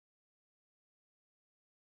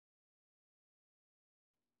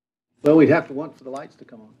Well, we'd have to want for the lights to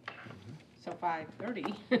come on. So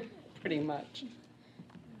 5:30, pretty much.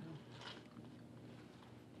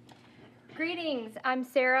 Greetings, I'm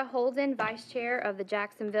Sarah Holden, Vice Chair of the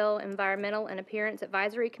Jacksonville Environmental and Appearance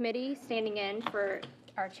Advisory Committee, standing in for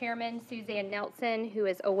our Chairman, Suzanne Nelson, who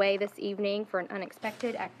is away this evening for an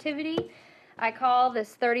unexpected activity. I call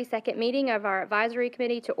this 32nd meeting of our Advisory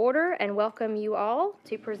Committee to order and welcome you all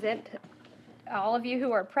to present all of you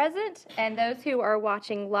who are present and those who are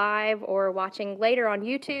watching live or watching later on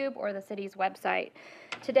YouTube or the city's website.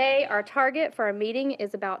 Today, our target for our meeting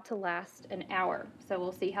is about to last an hour, so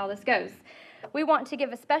we'll see how this goes. We want to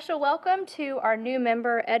give a special welcome to our new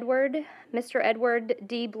member, Mr. Edward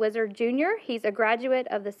D. Blizzard Jr. He's a graduate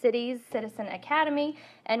of the city's Citizen Academy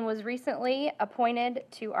and was recently appointed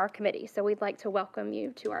to our committee, so we'd like to welcome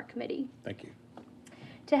you to our committee. Thank you.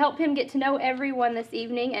 To help him get to know everyone this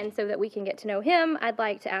evening and so that we can get to know him, I'd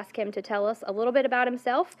like to ask him to tell us a little bit about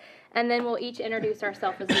himself, and then we'll each introduce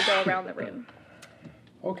ourselves as we go around the room.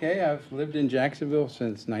 Okay, I've lived in Jacksonville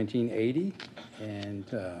since 1980 and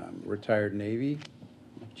retired Navy,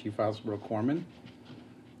 Chief Hospital Corpsman.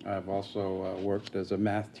 I've also worked as a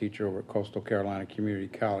math teacher over at Coastal Carolina Community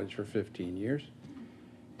College for 15 years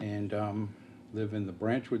and live in the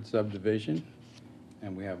Branchwood subdivision.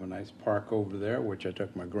 And we have a nice park over there, which I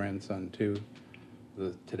took my grandson to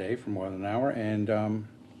today for more than an hour. And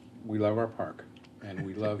we love our park. And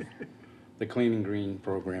we love the Clean and Green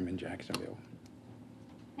program in Jacksonville.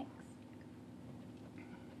 Thanks.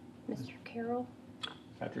 Mr. Carroll?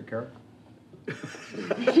 Patrick Carroll.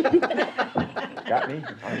 Got me?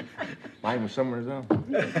 Mine was somewhere else.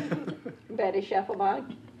 Betty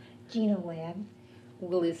Scheffelbach. Gina Webb.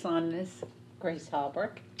 Willie Sonnes. Grace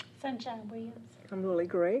Halbrook. Sunshine Williams. I'm Lily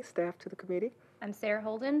Gray, staff to the committee. I'm Sarah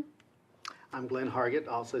Holden. I'm Glenn Hargett,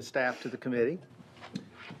 also staff to the committee.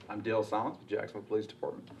 I'm Dale Silence with Jacksonville Police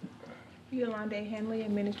Department. Yolanda Henley,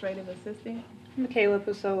 Administrative Assistant. Michaela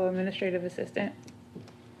Pusola, Administrative Assistant.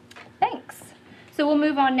 Thanks. So we'll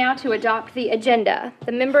move on now to adopt the agenda.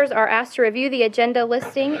 The members are asked to review the agenda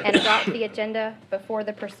listing and adopt the agenda before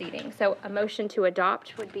the proceeding. So a motion to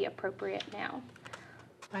adopt would be appropriate now.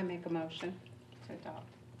 I make a motion to adopt.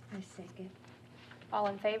 I second. All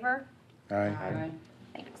in favor? Aye.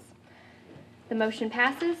 Thanks. The motion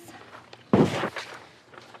passes.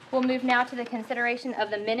 We'll move now to the consideration of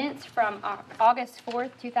the minutes from August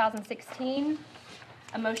 4th, 2016.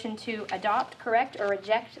 A motion to adopt, correct, or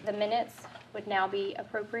reject the minutes would now be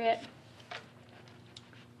appropriate.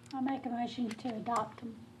 I'll make a motion to adopt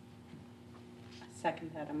them.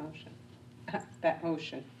 Second that emotion. That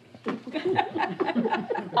motion.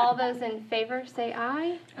 All those in favor say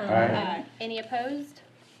aye. Aye. Any opposed?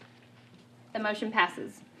 The motion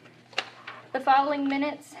passes. The following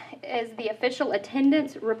minutes is the official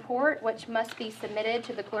attendance report, which must be submitted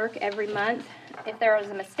to the clerk every month. If there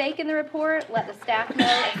is a mistake in the report, let the staff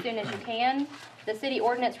know as soon as you can. The city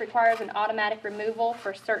ordinance requires an automatic removal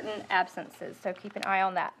for certain absences, so keep an eye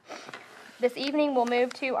on that. This evening, we'll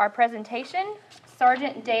move to our presentation.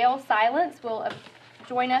 Sergeant Dale Silence will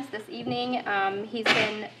join us this evening.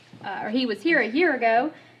 He was here a year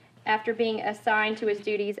ago after being assigned to his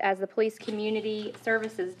duties as the Police Community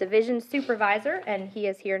Services Division Supervisor, and he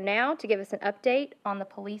is here now to give us an update on the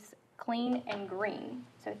Police Clean and Green.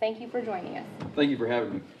 So thank you for joining us. Thank you for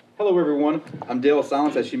having me. Hello, everyone. I'm Dale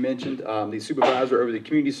Silence, as she mentioned, the supervisor over the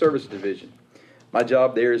Community Services Division. My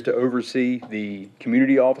job there is to oversee the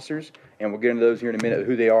community officers, and we'll get into those here in a minute,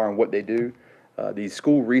 who they are and what they do. The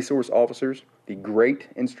school resource officers, the GREAT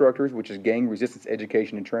instructors, which is gang resistance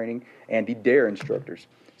education and training, and the DARE instructors.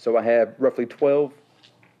 So I have roughly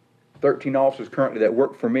 13 officers currently that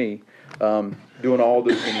work for me, doing all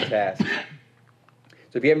those many tasks.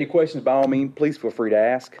 So if you have any questions, by all means, please feel free to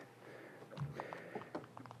ask.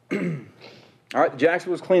 All right,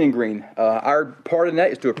 Jacksonville's Clean and Green. Our part in that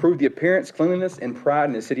is to improve the appearance, cleanliness, and pride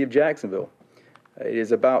in the city of Jacksonville. It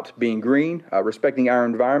is about being green, respecting our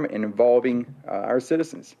environment, and involving our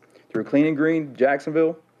citizens. Through Clean and Green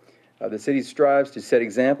Jacksonville, the city strives to set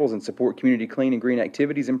examples and support community clean and green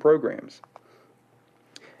activities and programs.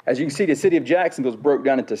 As you can see, the city of Jacksonville is broke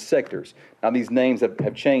down into sectors. Now, these names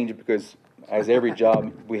have changed because, as every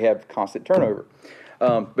job, we have constant turnover.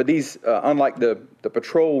 But these, unlike the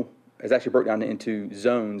patrol is actually broken down into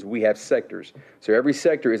zones, we have sectors. So every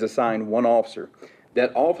sector is assigned one officer.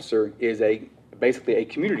 That officer is basically a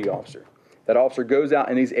community officer. That officer goes out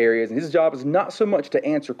in these areas, and his job is not so much to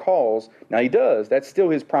answer calls. Now, he does. That's still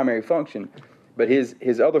his primary function. But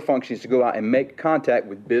his other function is to go out and make contact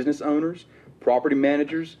with business owners, property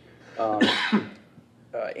managers,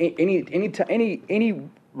 any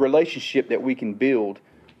relationship that we can build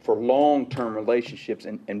for long-term relationships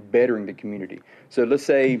and bettering the community. So let's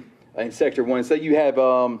say in Sector 1, say you have,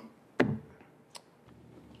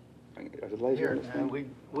 Here,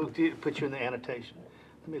 we'll put you in the annotation.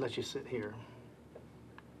 Let me let you sit here.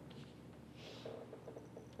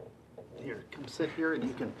 Here, come sit here and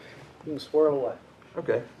you can swirl away.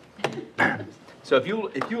 Okay. So if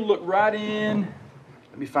you look right in,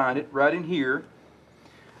 let me find it, right in here,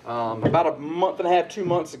 about a month and a half, 2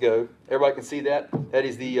 months ago, everybody can see that. That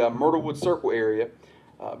is the Myrtlewood Circle area.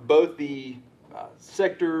 Both the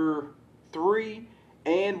Sector 3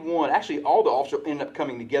 and 1, actually all the officers ended up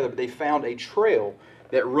coming together, but they found a trail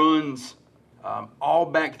that runs all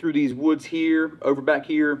back through these woods here, over back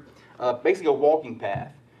here, basically a walking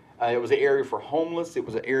path. It was an area for homeless. It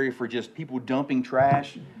was an area for just people dumping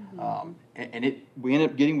trash. We ended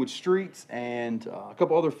up getting with streets and a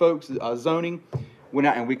couple other folks, zoning, went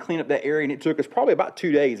out and we cleaned up that area, and it took us probably about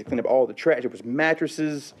 2 days to clean up all the trash. It was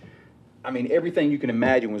mattresses. I mean, everything you can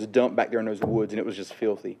imagine was dumped back there in those woods, and it was just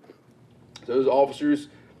filthy. So those officers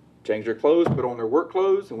changed their clothes, put on their work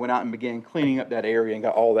clothes, and went out and began cleaning up that area and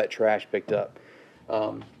got all that trash picked up.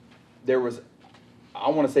 There was, I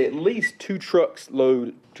want to say, at least two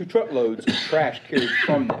truckloads of trash carried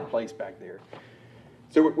from that place back there.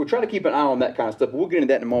 So we're trying to keep an eye on that kind of stuff, but we'll get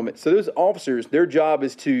into that in a moment. So those officers, their job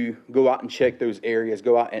is to go out and check those areas,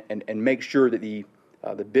 go out and make sure that the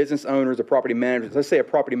business owners, the property managers, let's say a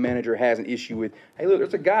property manager has an issue with, hey, look,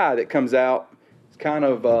 there's a guy that comes out, it's kind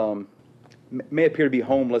of, may appear to be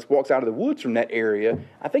homeless, walks out of the woods from that area.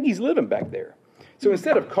 I think he's living back there. So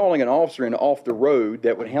instead of calling an officer in off the road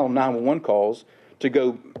that would handle 911 calls to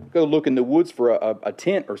go look in the woods for a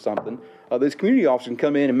tent or something, those community officers can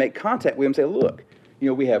come in and make contact with him and say, look,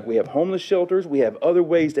 we have homeless shelters, we have other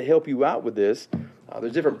ways to help you out with this.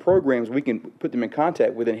 There's different programs we can put them in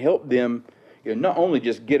contact with and help them, not only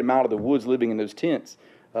just get them out of the woods living in those tents,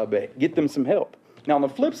 but get them some help. Now, on the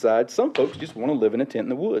flip side, some folks just want to live in a tent in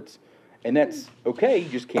the woods. And that's okay, you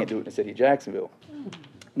just can't do it in the city of Jacksonville.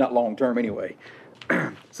 Not long term anyway.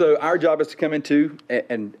 So our job is to come into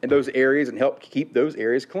and those areas and help keep those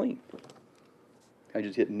areas clean. Can I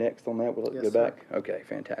just hit next on that? Will it go back? Sir. Okay,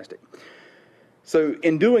 fantastic. So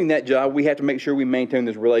in doing that job, we have to make sure we maintain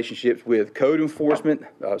those relationships with code enforcement,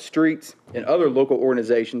 streets, and other local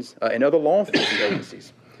organizations and other law enforcement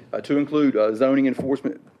agencies. To include zoning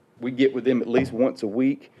enforcement, we get with them at least once a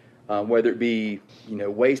week. Whether it be,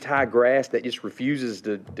 waist-high grass that just refuses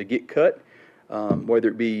to get cut, whether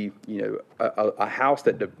it be, a house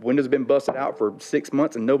that the window's been busted out for 6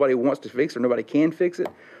 months and nobody wants to fix it or nobody can fix it,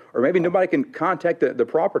 or maybe nobody can contact the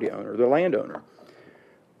property owner, the landowner.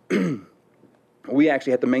 We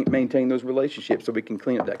actually have to maintain those relationships so we can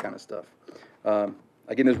clean up that kind of stuff.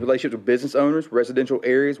 Again, those relationships with business owners, residential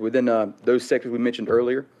areas within those sectors we mentioned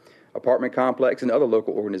earlier, apartment complex, and other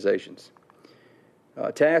local organizations.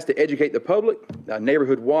 Tasked to educate the public,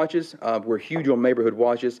 neighborhood watches. We're huge on neighborhood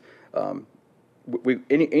watches.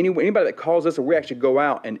 Anybody that calls us, or we actually go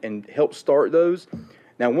out and help start those.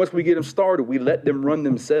 Now, once we get them started, we let them run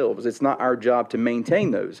themselves. It's not our job to maintain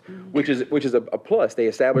those, which is a plus. They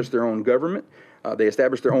establish their own government. They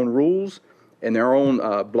establish their own rules and their own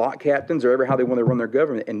block captains, or ever how they want to run their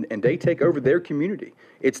government, and they take over their community.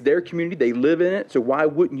 It's their community. They live in it. So why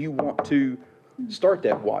wouldn't you want to start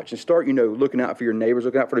that watch and start, looking out for your neighbors,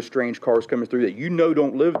 looking out for the strange cars coming through that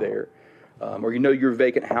don't live there, or your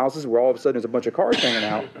vacant houses where all of a sudden there's a bunch of cars hanging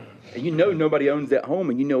out, and nobody owns that home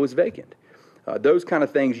and it's vacant. Those kind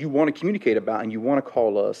of things you want to communicate about, and you want to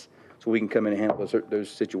call us so we can come in and handle those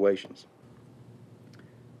situations.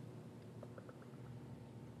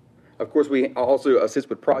 Of course, we also assist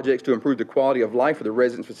with projects to improve the quality of life for the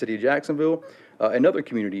residents of the city of Jacksonville and other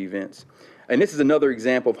community events. And this is another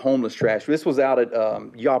example of homeless trash. This was out at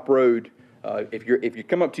Yop Road. If you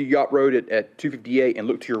come up to Yop Road at 258 and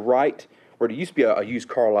look to your right, where there used to be a used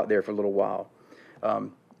car lot there for a little while.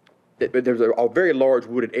 There's a very large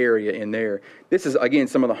wooded area in there. This is, again,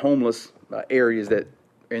 some of the homeless areas that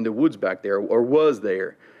are in the woods back there, or was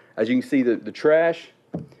there. As you can see, the trash.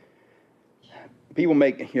 People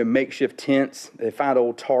make makeshift tents. They find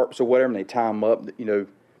old tarps or whatever, and they tie them up. And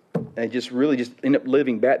they just end up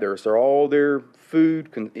living back there. So all their food,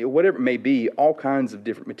 whatever it may be, all kinds of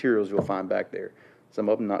different materials you'll find back there. Some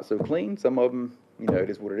of them not so clean. Some of them, it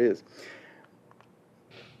is what it is.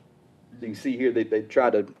 You can see here they try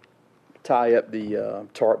to tie up the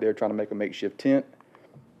tarp there, trying to make a makeshift tent.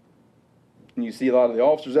 And you see a lot of the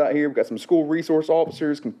officers out here. We've got some school resource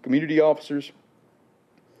officers, community officers.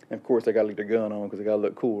 And of course, they got to leave their gun on because they got to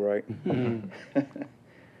look cool, right?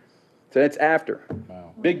 So that's after.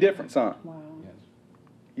 Wow. Big difference, huh? Wow. Yes.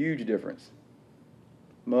 Huge difference.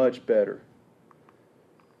 Much better.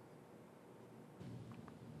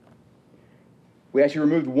 We actually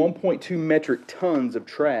removed 1.2 metric tons of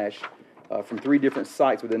trash from 3 different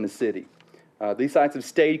sites within the city. These sites have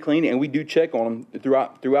stayed clean, and we do check on them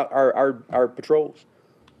throughout our patrols.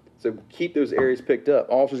 So keep those areas picked up.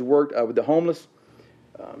 Officers worked with the homeless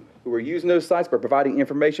who are using those sites by providing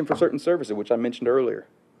information for certain services, which I mentioned earlier.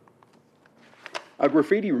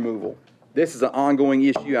 Graffiti removal. This is an ongoing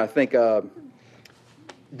issue. I think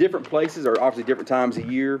different places are obviously different times a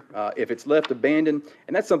year. If it's left abandoned,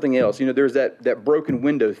 and that's something else. You know, there's that broken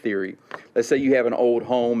window theory. Let's say you have an old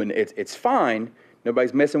home and it's fine.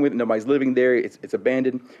 Nobody's messing with it. Nobody's living there. It's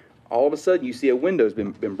abandoned. All of a sudden, you see a window's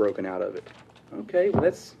been broken out of it. Okay, well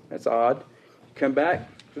that's odd. Come back,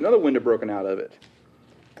 there's another window broken out of it.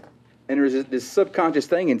 And there's this subconscious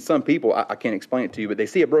thing in some people, I can't explain it to you, but they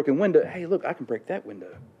see a broken window. Hey, look, I can break that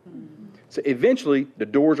window. So eventually, the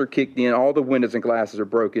doors are kicked in, all the windows and glasses are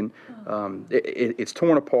broken, it's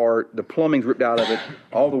torn apart, the plumbing's ripped out of it,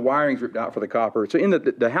 all the wiring's ripped out for the copper. So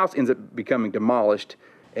the house ends up becoming demolished,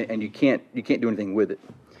 and you can't do anything with it.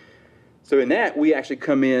 So in that, we actually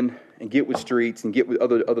come in and get with streets and get with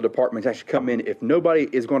other departments, actually come in. If nobody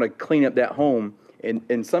is going to clean up that home,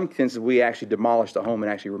 in some senses, we actually demolish the home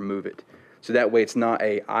and actually remove it. So that way it's not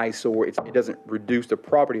a eyesore, it doesn't reduce the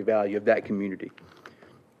property value of that community.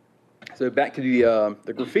 So back to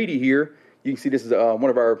the graffiti here, you can see this is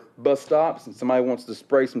one of our bus stops, and somebody wants to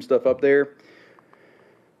spray some stuff up there.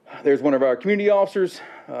 There's one of our community officers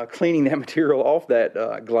cleaning that material off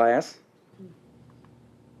that glass.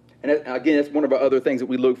 And again, that's one of our other things that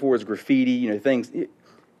we look for is graffiti, things,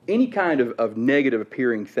 any kind of negative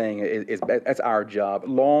appearing thing that's our job.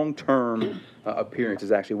 Long-term appearance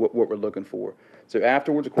is actually what we're looking for. So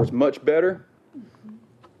afterwards, of course, much better.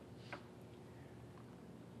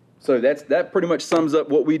 So that pretty much sums up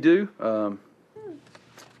what we do.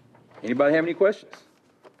 Anybody have any questions?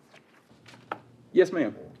 Yes,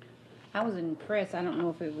 ma'am. I was impressed. I don't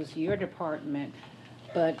know if it was your department,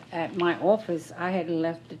 but at my office, I had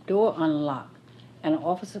left the door unlocked. And an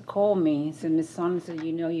officer called me and said, Ms. Saunders,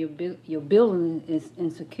 your building is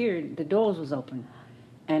insecure. The doors was open.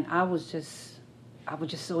 And I was just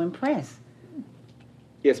so impressed.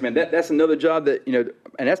 Yes, ma'am. That's another job that,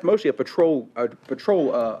 and that's mostly a patrol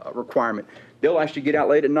requirement. They'll actually get out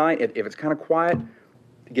late at night. If it's kind of quiet,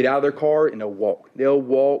 get out of their car and they'll walk. They'll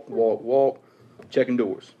walk, checking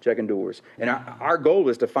doors. And our goal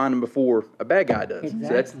is to find them before a bad guy does.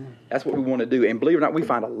 Exactly. So that's what we want to do. And believe it or not, we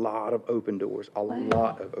find a lot of open doors.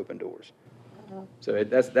 So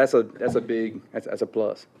that's a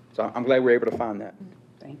plus. So I'm glad we're able to find that.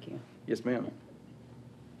 Thank you. Yes, ma'am.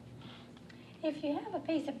 If you have a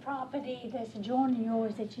piece of property that's adjoining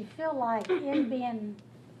yours that you feel like is being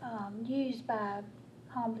used by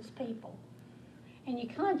homeless people, and you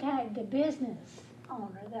contact the business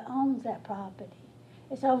owner that owns that property,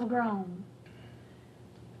 it's overgrown,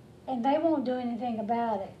 and they won't do anything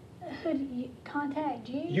about it, who do you contact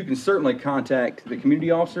you? You can certainly contact the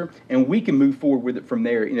community officer, and we can move forward with it from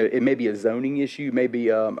there. It may be a zoning issue, it may be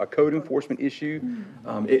a code enforcement issue.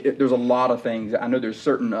 There's a lot of things. I know there's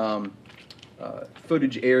certain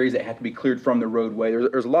footage areas that have to be cleared from the roadway.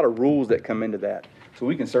 There's a lot of rules that come into that. So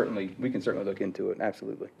we can certainly look into it.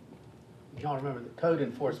 Absolutely. Y'all remember the code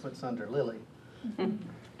enforcement's under Lily.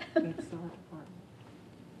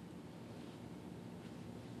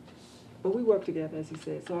 But we work together, as you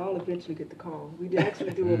said, so I'll eventually get the call. We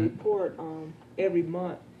actually do a report every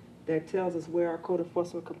month that tells us where our code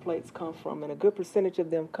enforcement complaints come from, and a good percentage of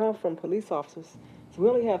them come from police officers. So we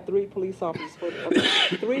only have 3 police officers,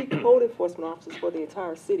 3 code enforcement officers for the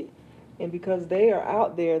entire city. And because they are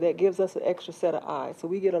out there, that gives us an extra set of eyes. So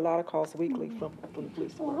we get a lot of calls weekly from the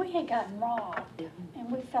police department. Well, we had gotten robbed,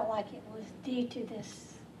 and we felt like it was due to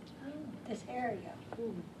this area.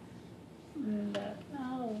 And,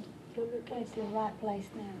 no, it's the right place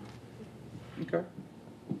now. Okay.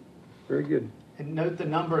 Very good. And note the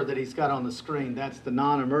number that he's got on the screen. That's the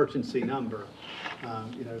non-emergency number,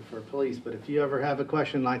 for police. But if you ever have a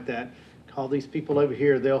question like that, call these people over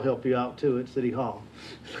here. They'll help you out too at City Hall.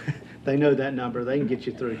 They know that number. They can get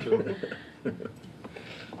you through to them.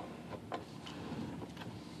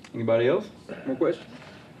 Anybody else? More questions?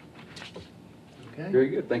 Okay. Very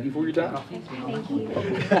good. Thank you for your time. Thank you.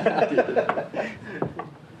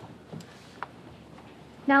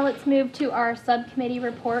 Now let's move to our subcommittee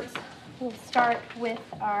reports. We'll start with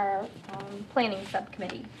our planning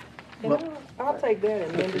subcommittee. I'll take that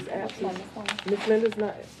in Linda's absence. Ms. Linda's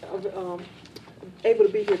not able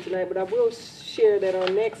to be here tonight, but I will share that our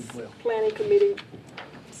next planning committee,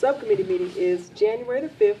 subcommittee meeting is January the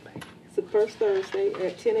 5th. It's the first Thursday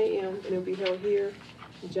at 10 a.m. and it'll be held here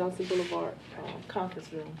in Johnson Boulevard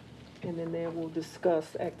Conference Room. And then we'll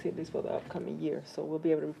discuss activities for the upcoming year. So we'll be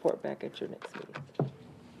able to report back at your next meeting.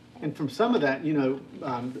 And from some of that,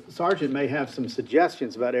 Sergeant may have some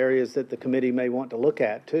suggestions about areas that the committee may want to look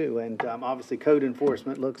at too. And obviously code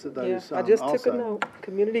enforcement looks at Yeah, those I just took a also. note.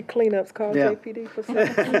 Community cleanups, call Yeah. JPD for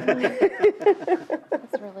 17.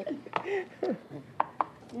 That's really good.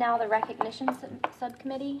 Now the recognition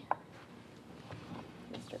subcommittee.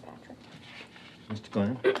 Mr. Patrick. Mr.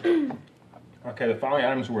 Glenn? Okay, the following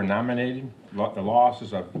items were nominated. The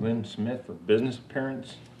losses of Lynn Smith for business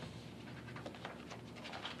appearance.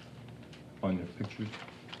 On the pictures.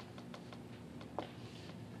 I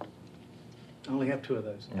only have 2 of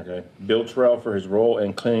those. Okay. Bill Terrell for his role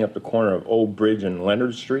in cleaning up the corner of Old Bridge and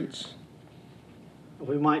Leonard Streets.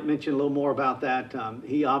 We might mention a little more about that.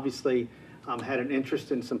 He obviously had an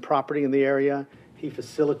interest in some property in the area. He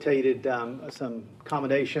facilitated some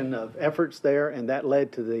combination of efforts there, and that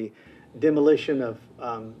led to the demolition of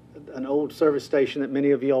an old service station that many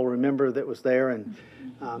of you all remember that was there, and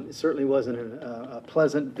it certainly wasn't a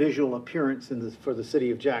pleasant visual appearance for the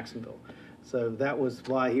city of Jacksonville. So that was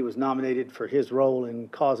why he was nominated for his role in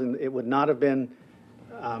causing, it would not have been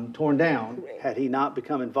torn down had he not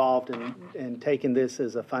become involved and taken this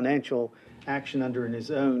as a financial action under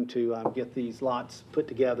his own to get these lots put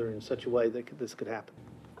together in such a way that this could happen.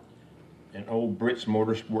 An Old Brits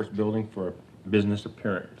Motorsports building for a business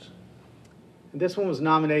appearance. This one was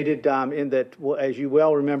nominated in that, well, as you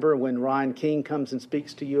well remember, when Ryan King comes and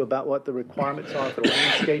speaks to you about what the requirements are for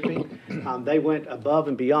landscaping, they went above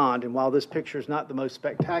and beyond. And while this picture is not the most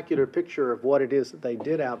spectacular picture of what it is that they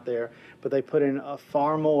did out there, but they put in a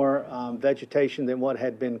far more vegetation than what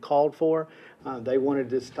had been called for. They wanted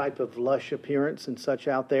this type of lush appearance and such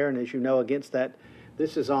out there. And as you know, against that,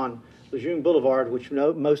 this is on Lejeune Boulevard, which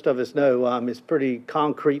most of us know is pretty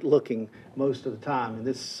concrete looking most of the time, and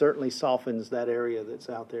this certainly softens that area that's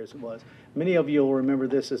out there as it was. Many of you will remember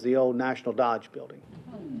this as the old National Dodge building.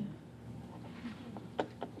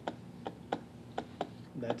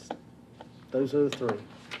 Those are the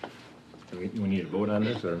 3. Do we need to vote on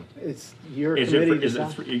this, or? It's your Is committee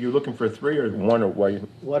it, are you looking for 3 or 1, or what?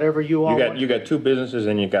 whatever you all want. You got 2 businesses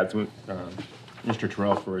and you got some, Mr.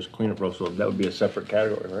 Terrell for his cleanup role, so that would be a separate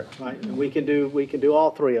category, right? Right, and we can do all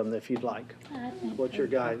 3 of them if you'd like. What your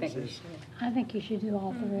guidance is. I think you should do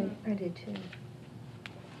all 3. I did too. Do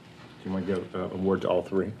you want to give award to all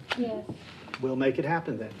 3? Yes. We'll make it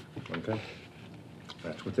happen then. Okay.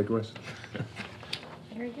 That's what they was.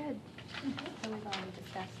 Very good. So we've already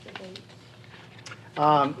discussed the dates.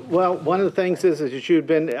 Well, one of the things is that you've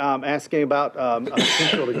been asking about a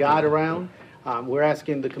potential to guide around. We're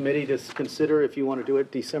asking the committee to consider if you want to do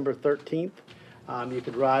it December 13th. You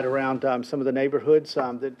could ride around some of the neighborhoods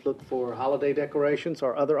that look for holiday decorations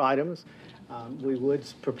or other items. We would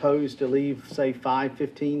propose to leave, say,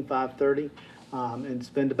 5:15, 5:30, and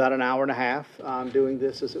spend about an hour and a half doing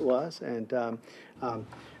this as it was. And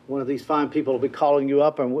one of these fine people will be calling you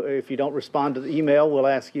up, and if you don't respond to the email, we'll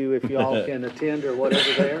ask you if you all can attend or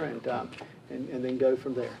whatever there, and then go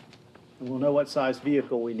from there. And we'll know what size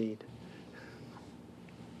vehicle we need.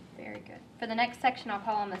 Very good. For the next section, I'll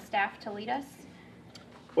call on the staff to lead us.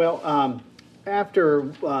 Well, after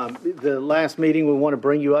the last meeting, we want to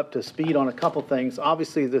bring you up to speed on a couple things.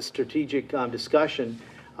 Obviously, the strategic discussion,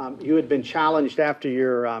 you had been challenged after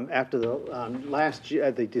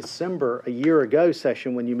the December, a year ago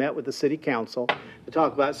session when you met with the city council to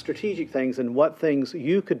talk about strategic things and what things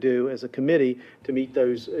you could do as a committee to meet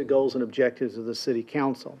those goals and objectives of the city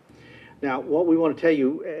council. Now, what we want to tell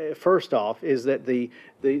you first off is that the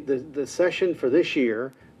session for this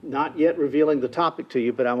year, not yet revealing the topic to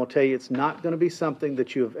you, but I will tell you it's not going to be something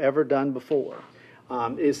that you have ever done before,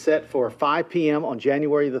 is set for 5 p.m. on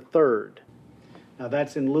January the 3rd. Now,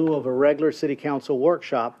 that's in lieu of a regular city council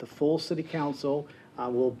workshop. The full city council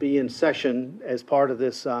will be in session as part of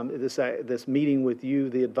this meeting with you,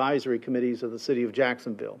 the advisory committees of the city of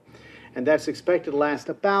Jacksonville. And that's expected to last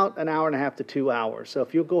about an hour and a half to 2 hours. So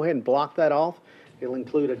if you'll go ahead and block that off, it'll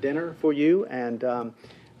include a dinner for you, and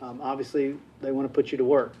obviously they want to put you to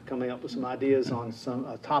work, coming up with some ideas on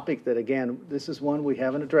a topic that, again, this is one we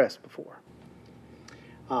haven't addressed before.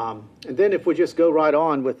 And then if we just go right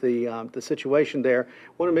on with the situation there,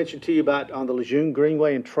 I want to mention to you about on the Lejeune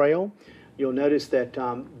Greenway and Trail. You'll notice that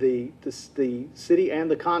the city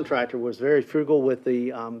and the contractor was very frugal with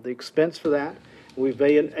the expense for that. We've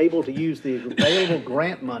been able to use the available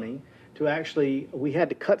grant money to actually, we had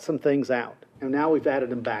to cut some things out, and now we've added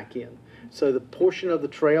them back in. So the portion of the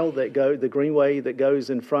trail the greenway that goes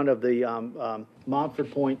in front of the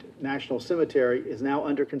Montford Point National Cemetery is now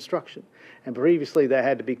under construction. And previously that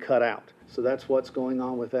had to be cut out. So that's what's going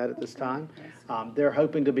on with that at this time. They're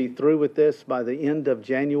hoping to be through with this by the end of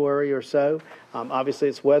January or so. Obviously,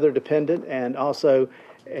 it's weather dependent, and also,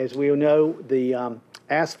 as we know, the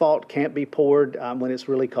asphalt can't be poured when it's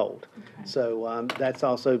really cold. So that's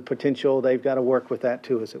also potential. They've got to work with that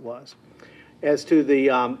too, as it was. As to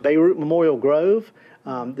the Beirut Memorial Grove,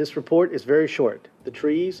 this report is very short. The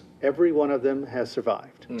trees, every one of them has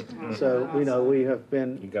survived. So we know we have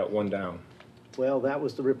been, You got one down. well, that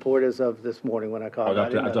was the report as of this morning when I called. I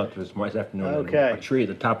didn't know. thought this afternoon. Okay. A tree at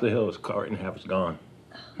the top of the hill is cut right in half, it's gone.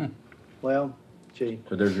 Well, gee,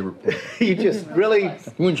 So there's your report. you just really,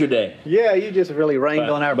 Ruined your day. yeah, you just really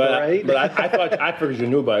rained on our parade. But I figured you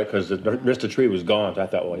knew about it because the rest of the tree was gone. So I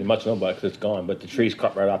thought, well, you must know about it because it's gone. But the tree's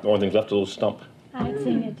cut right off. The only thing's left is a little stump. I had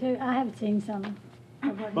seen it too. I have seen some.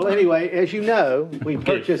 Well, anyway, as you know, we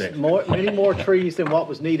purchased many more trees than what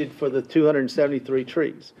was needed for the 273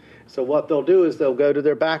 trees. So what they'll do is they'll go to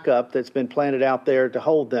their backup that's been planted out there to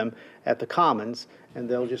hold them at the commons, and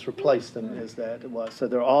they'll just replace them as that it was. So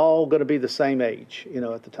they're all going to be the same age,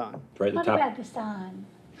 at the time. Right at the What top. about the sign?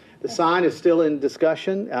 The sign is still in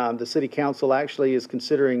discussion. The city council actually is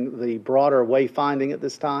considering the broader wayfinding at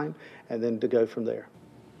this time, and then to go from there.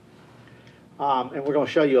 And we're going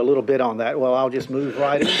to show you a little bit on that. Well, I'll just move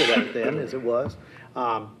right into that then, as it was.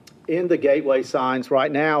 In the gateway signs,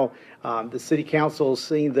 right now, the city council has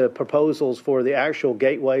seen the proposals for the actual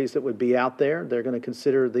gateways that would be out there. They're going to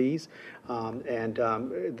consider these. Here's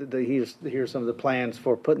some of the plans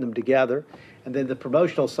for putting them together. And then the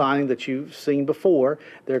promotional signing that you've seen before,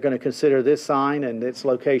 they're going to consider this sign and its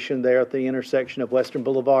location there at the intersection of Western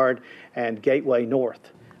Boulevard and Gateway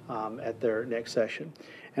North at their next session.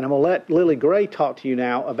 And I'm going to let Lily Gray talk to you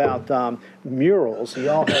now about murals. You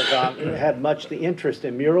all have had much the interest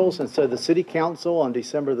in murals, and so the City Council on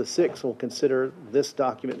December the 6th will consider this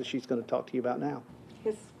document that she's going to talk to you about now.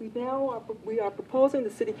 Yes, we are proposing the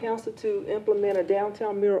city council to implement a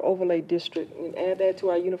downtown mural overlay district and add that to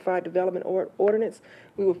our unified development ordinance.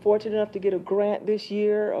 We were fortunate enough to get a grant this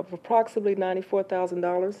year of approximately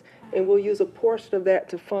 $94,000, and we'll use a portion of that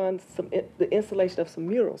to fund the installation of some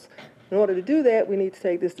murals. In order to do that, we need to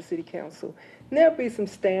take this to city council. And there'll be some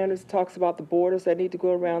standards, talks about the borders that need to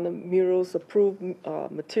go around the murals, approved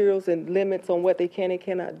materials and limits on what they can and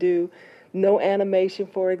cannot do. No animation,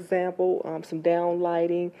 for example, some down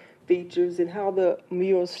lighting features, and how the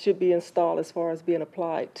murals should be installed as far as being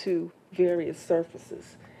applied to various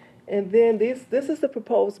surfaces. And then this is the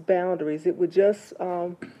proposed boundaries. It would just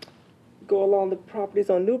go along the properties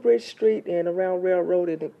on Newbridge Street and around Railroad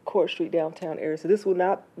and the Court Street downtown area. So this will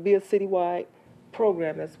not be a citywide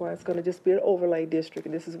program. That's why it's going to just be an overlay district,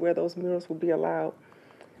 and this is where those murals will be allowed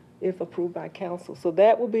if approved by council. So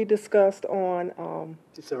that will be discussed on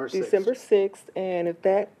December 6th, and if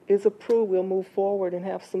that is approved, we'll move forward and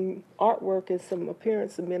have some artwork and some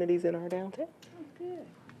appearance amenities in our downtown.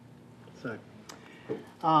 So,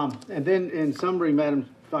 and then in summary, Madam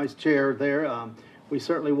Vice Chair, we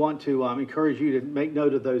certainly want to encourage you to make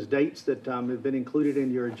note of those dates that have been included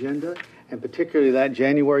in your agenda, and particularly that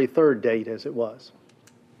January 3rd date as it was.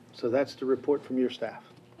 So that's the report from your staff.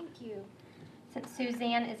 Thank you. Since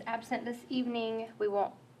Suzanne is absent this evening, we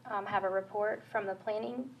won't have a report from the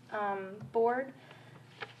planning board.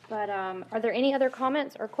 But are there any other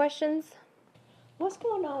comments or questions? What's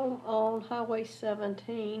going on Highway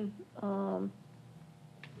 17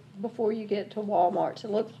 before you get to Walmart?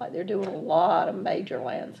 It looks like they're doing a lot of major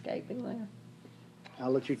landscaping there.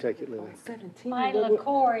 I'll let you take it, Lily. 17. My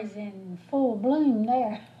liqueur is in full bloom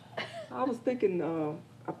there. I was thinking,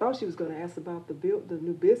 I thought she was going to ask about the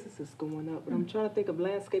new businesses going up, but I'm trying to think of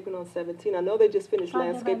landscaping on 17. I know they just finished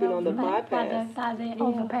landscaping on the bypass. By the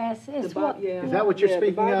overpass. It's Is that what you're speaking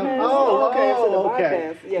of? bypass. Oh, Okay, so the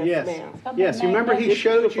okay. bypass. Yes, ma'am. Yes, you remember he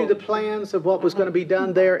showed you the plans of what was going to be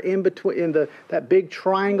done there in between, that big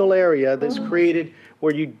triangle area that's created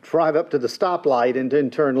where you drive up to the stoplight and then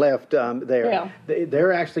turn left there. Yeah.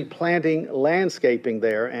 They're actually planting landscaping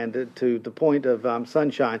there, and to the point of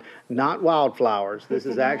sunshine, not wildflowers. This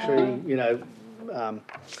is actually,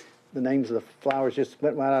 the names of the flowers just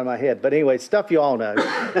went right out of my head. But anyway, stuff you all know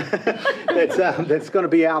that's going to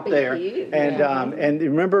be out there. And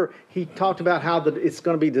remember, he talked about how it's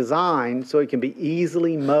going to be designed so it can be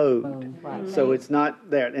easily mowed. So it's not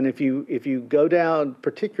there. And if you go down,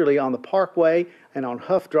 particularly on the Parkway and on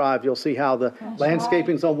Huff Drive, you'll see how the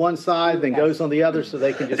landscaping's on one side, then goes on the other, so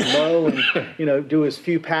they can just mow and do as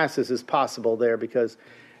few passes as possible there, because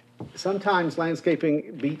sometimes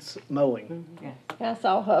landscaping beats mowing. I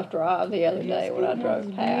saw Huff Drive the other day when I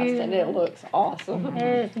drove past, and it looks awesome.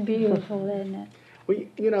 It's beautiful, isn't it?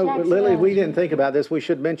 Lily, we didn't think about this. We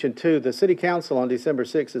should mention too, the city council on December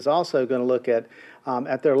 6th is also going to look at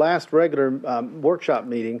their last regular workshop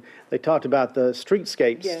meeting, they talked about the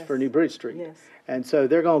streetscapes Yes. for New Bridge Street. Yes. And so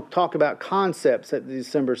they're going to talk about concepts at the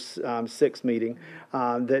December 6th meeting.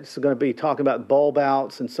 That's going to be talking about bulb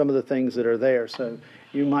outs and some of the things that are there. So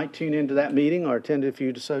you might tune into that meeting or attend if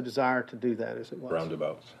you so desire to do that, as it was.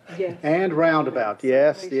 Roundabouts. Yes. And roundabout,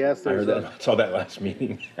 yes. I There's heard that, saw that last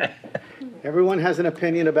meeting. everyone has an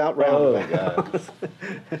opinion about Oh, roundabouts.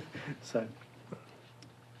 So.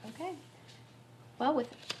 Okay. Well,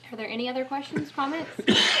 are there any other questions, comments?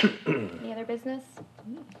 Any other business?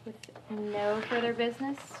 With no further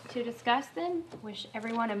business to discuss then, wish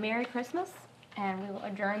everyone a Merry Christmas, and we will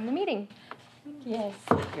adjourn the meeting. Yes.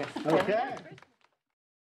 Okay.